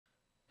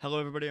Hello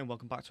everybody and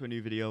welcome back to a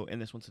new video. In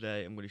this one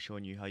today I'm going to be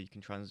showing you how you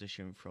can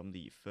transition from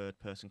the third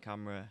person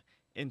camera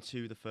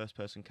into the first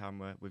person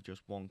camera with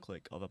just one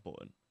click of a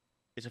button.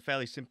 It's a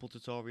fairly simple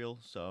tutorial,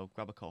 so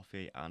grab a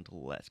coffee and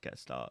let's get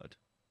started.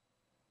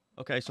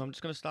 Okay, so I'm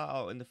just going to start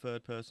out in the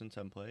third person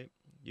template.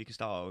 You can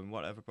start out in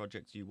whatever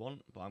project you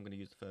want, but I'm going to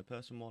use the third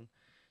person one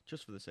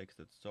just for the sake of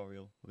the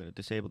tutorial. We're going to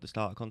disable the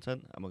starter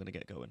content and we're going to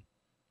get going.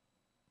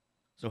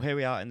 So here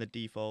we are in the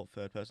default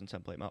third person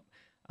template map.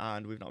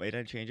 And we've not made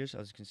any changes,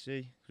 as you can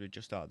see, because we've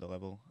just started the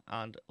level.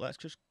 And let's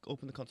just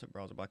open the content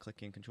browser by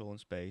clicking Control and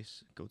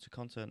Space, go to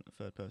Content,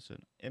 Third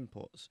Person,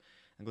 Inputs,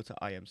 and go to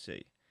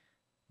IMC.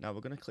 Now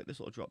we're going to click this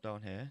little drop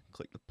down here,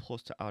 click the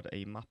plus to add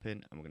a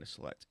mapping, and we're going to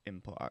select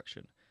Input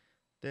Action.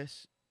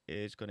 This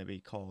is going to be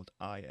called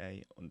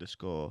IA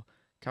underscore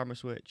camera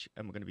switch,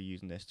 and we're going to be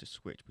using this to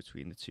switch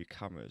between the two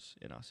cameras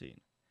in our scene.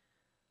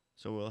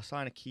 So we'll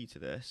assign a key to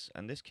this,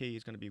 and this key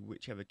is going to be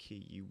whichever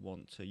key you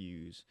want to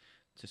use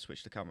to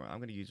switch the camera. I'm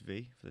going to use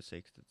V for the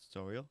sake of the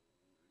tutorial,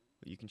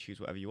 but you can choose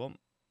whatever you want.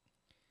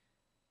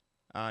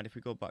 And if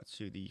we go back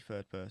to the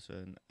third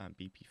person and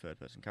BP third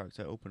person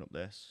character, open up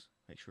this,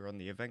 make sure we're on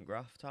the event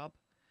graph tab,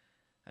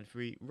 and if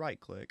we right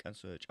click and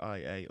search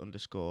IA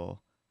underscore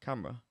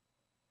camera,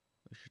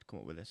 we should come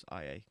up with this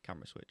IA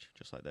camera switch,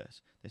 just like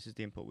this. This is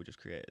the input we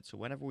just created. So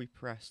whenever we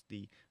press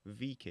the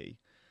V key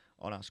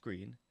on our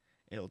screen,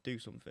 it'll do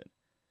something.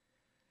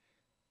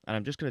 And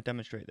I'm just going to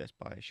demonstrate this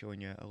by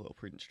showing you a little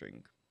print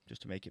string,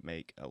 just to make it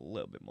make a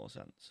little bit more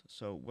sense.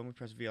 So when we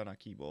press V on our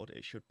keyboard,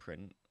 it should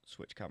print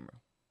switch camera,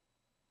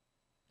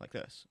 like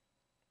this.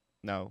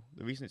 Now,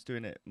 the reason it's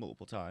doing it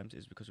multiple times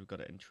is because we've got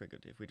it in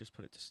triggered. If we just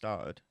put it to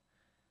started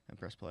and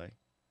press play,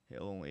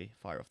 it'll only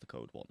fire off the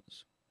code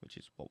once, which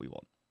is what we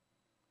want.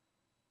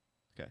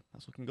 Okay,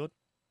 that's looking good.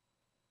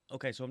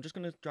 Okay, so I'm just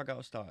going to drag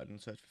out a started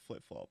and search for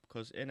flip-flop,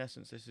 because in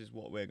essence this is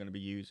what we're going to be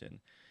using,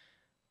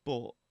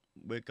 but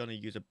we're going to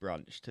use a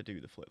branch to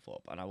do the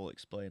flip-flop, and I will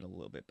explain a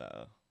little bit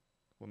better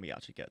when we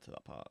actually get to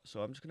that part.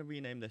 So I'm just going to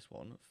rename this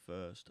one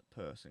first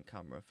person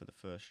camera for the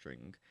first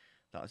string.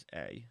 That's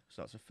A,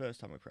 so that's the first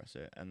time we press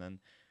it, and then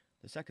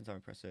the second time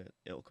we press it,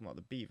 it'll come out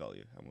the B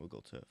value, and we'll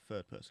go to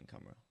third person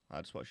camera.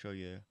 I just want to show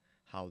you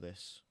how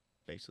this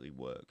basically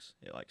works.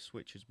 It like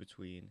switches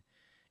between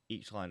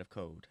each line of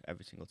code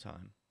every single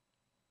time.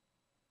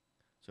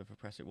 So if I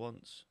press it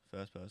once,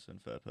 first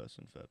person, third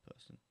person, third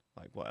person,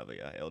 like whatever,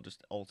 yeah, it'll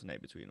just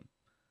alternate between them.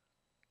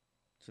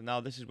 So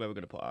now this is where we're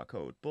going to put our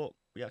code, but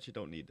we actually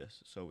don't need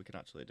this, so we can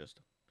actually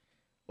just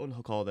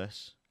unhook all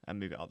this and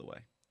move it out of the way.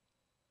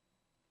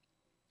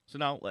 So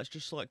now let's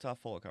just select our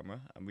follow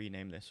camera and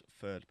rename this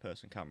third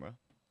person camera,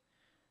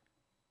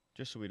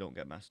 just so we don't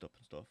get messed up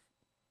and stuff.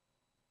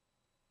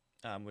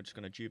 And we're just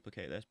going to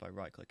duplicate this by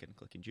right clicking and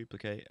clicking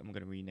duplicate, and we're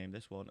going to rename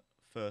this one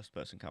first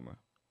person camera,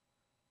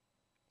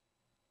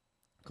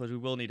 because we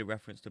will need a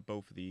reference to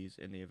both of these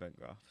in the event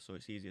graph, so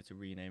it's easier to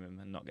rename them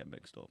and not get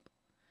mixed up.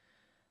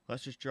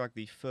 Let's just drag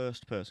the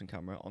first person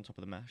camera on top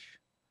of the mesh,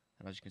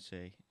 and as you can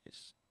see,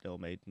 it's still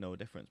made no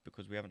difference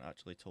because we haven't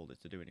actually told it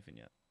to do anything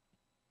yet.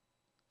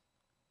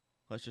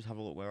 Let's just have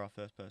a look where our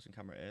first person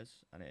camera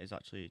is, and it is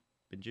actually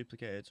been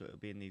duplicated, so it'll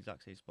be in the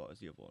exact same spot as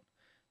the other one.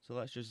 So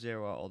let's just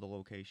zero out all the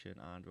location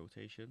and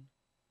rotation,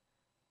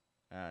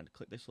 and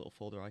click this little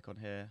folder icon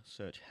here,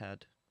 search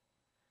head,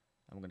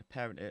 and we're going to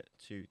parent it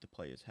to the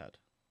player's head.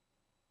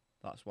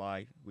 That's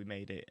why we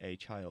made it a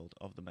child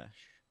of the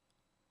mesh.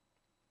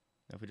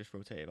 Now if we just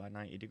rotate it by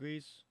 90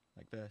 degrees,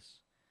 like this,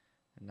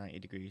 and 90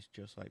 degrees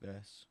just like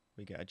this,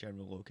 we get a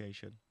general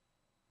location.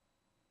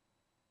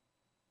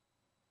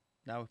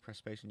 Now press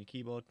space on your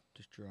keyboard,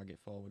 just drag it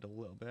forward a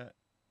little bit,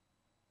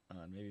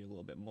 and maybe a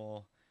little bit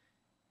more.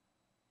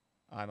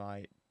 I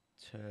might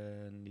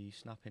turn the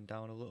snapping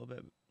down a little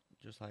bit,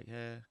 just like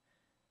here,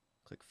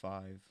 click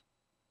 5,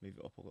 move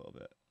it up a little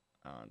bit,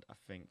 and I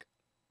think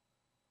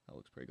that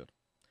looks pretty good.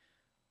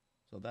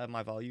 So there are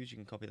my values, you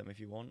can copy them if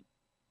you want.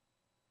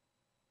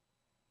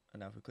 And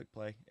now if we click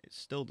play, it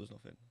still does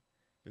nothing,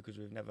 because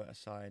we've never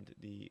assigned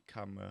the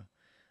camera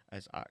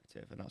as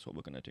active, and that's what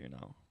we're going to do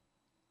now.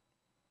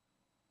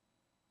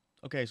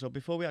 Okay, so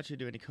before we actually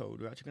do any code,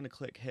 we're actually going to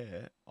click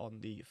here on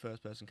the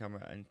first person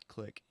camera and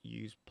click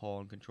use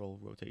pawn control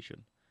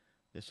rotation.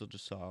 This will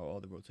just sort out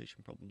all the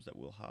rotation problems that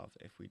we'll have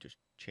if we just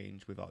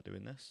change without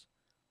doing this.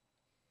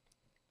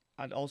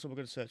 And also we're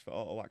going to search for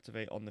auto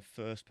activate on the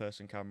first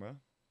person camera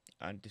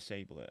and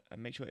disable it,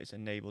 and make sure it's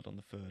enabled on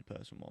the third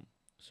person one.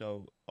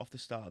 So off the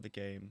start of the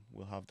game,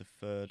 we'll have the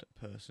third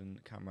person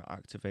camera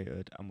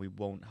activated, and we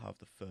won't have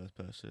the first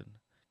person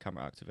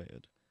camera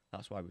activated.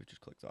 That's why we've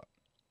just clicked that.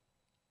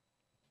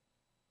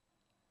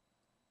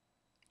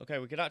 Okay,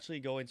 we can actually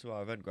go into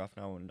our event graph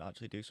now and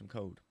actually do some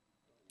code.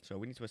 So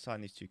we need to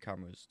assign these two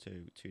cameras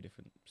to two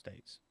different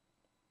states.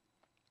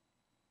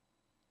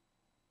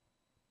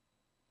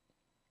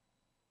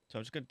 So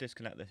I'm just going to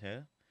disconnect this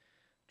here,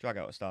 drag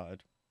out a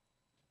started,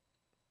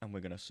 and we're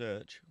going to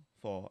search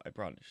for a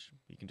branch.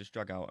 You can just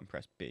drag out and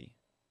press B.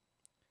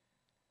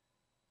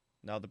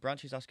 Now the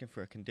branch is asking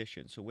for a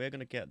condition, so we're going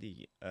to get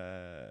the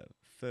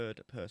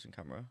third person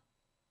camera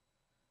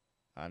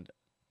and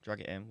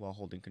drag it in while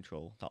holding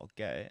control. That'll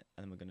get it,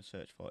 and then we're going to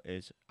search for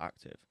is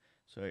active.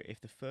 So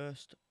if the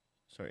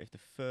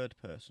third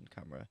person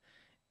camera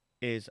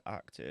is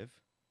active,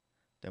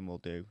 then we'll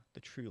do the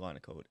true line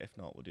of code. If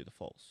not, we'll do the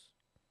false.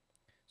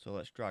 So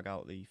let's drag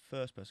out the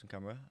first person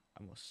camera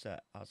and we'll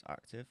set as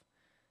active.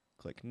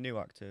 Click new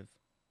active,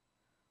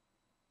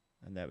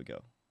 and there we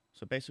go.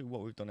 So basically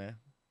what we've done here,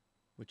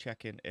 we're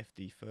checking if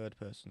the third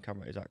person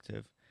camera is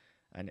active,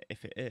 and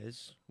if it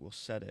is, we'll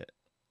set it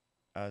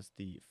as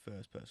the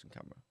first person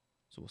camera.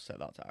 So we'll set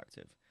that to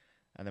active,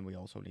 and then we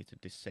also need to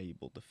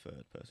disable the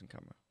third person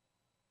camera.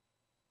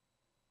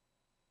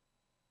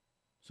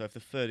 So if the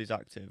third is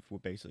active, we're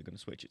basically going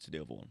to switch it to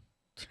the other one.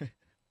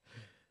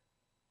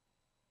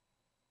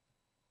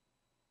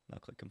 Now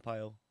click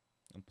compile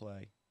and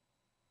play.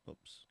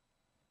 Oops.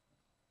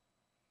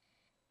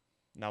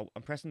 Now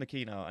I'm pressing the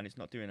key now and it's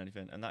not doing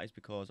anything, and that is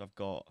because I've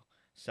got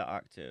set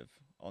active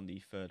on the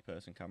third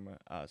person camera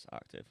as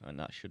active, and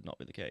that should not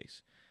be the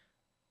case.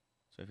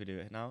 So if we do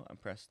it now and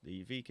press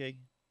the V key,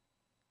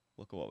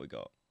 look at what we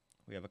got.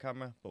 We have a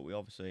camera, but we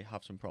obviously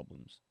have some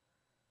problems.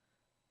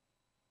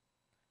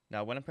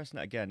 Now when I'm pressing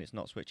it again, it's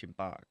not switching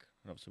back,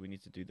 and obviously we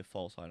need to do the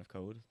false line of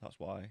code, that's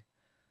why.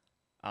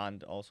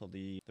 And also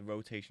the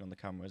rotation on the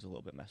camera is a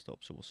little bit messed up,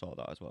 so we'll sort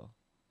that as well.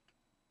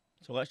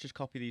 So let's just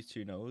copy these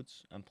two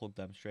nodes and plug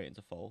them straight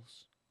into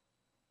false.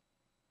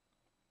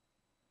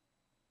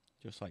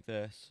 Just like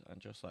this, and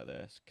just like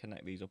this.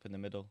 Connect these up in the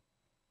middle.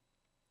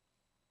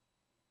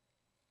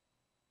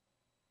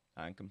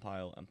 And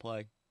compile and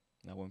play.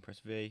 Now when we press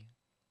V,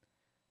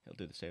 it'll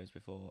do the same as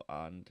before,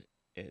 and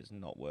it is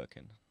not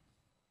working.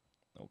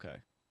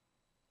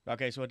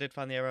 Okay, so I did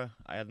find the error.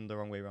 I had them the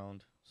wrong way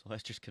around. So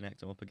let's just connect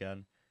them up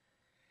again.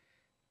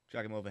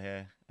 Drag them over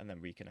here, and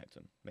then reconnect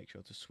them. Make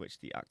sure to switch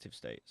the active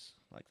states,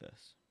 like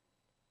this.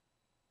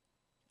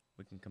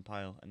 We can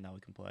compile, and now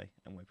we can play.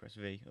 And when we press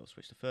V, it'll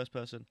switch to first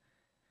person.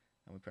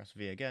 And we press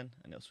V again,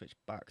 and it'll switch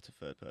back to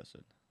third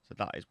person. So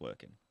that is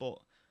working. But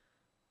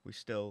we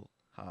still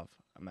have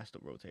a messed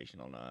up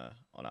rotation on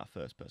our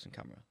first person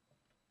camera.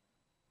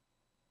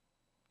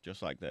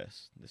 Just like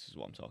this. This is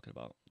what I'm talking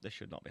about. This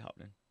should not be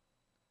happening.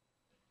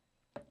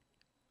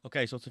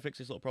 Okay, so to fix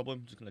this little problem,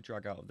 I'm just going to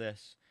drag out of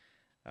this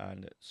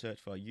and search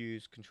for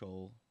use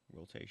control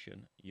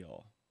rotation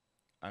yaw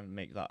and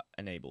make that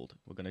enabled.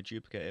 We're going to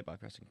duplicate it by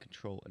pressing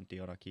Control and D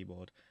on our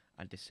keyboard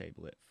and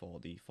disable it for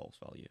the false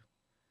value.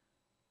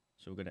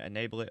 So we're going to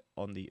enable it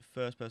on the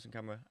first person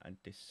camera and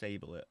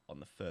disable it on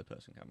the third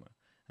person camera.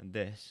 And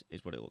this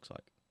is what it looks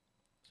like.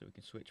 So we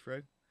can switch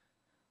through.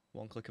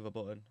 One click of a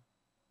button.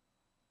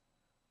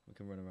 We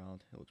can run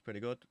around. It looks pretty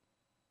good.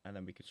 And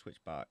then we can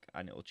switch back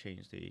and it will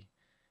change the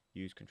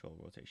use control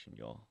rotation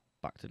yaw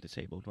back to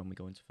disabled when we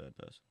go into third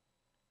person.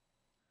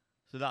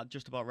 So that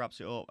just about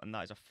wraps it up, and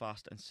that is a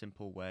fast and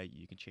simple way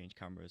you can change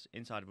cameras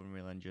inside of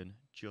Unreal Engine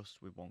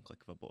just with one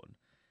click of a button.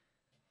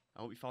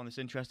 I hope you found this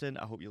interesting,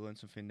 I hope you learned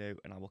something new,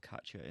 and I will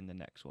catch you in the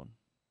next one.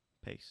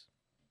 Peace.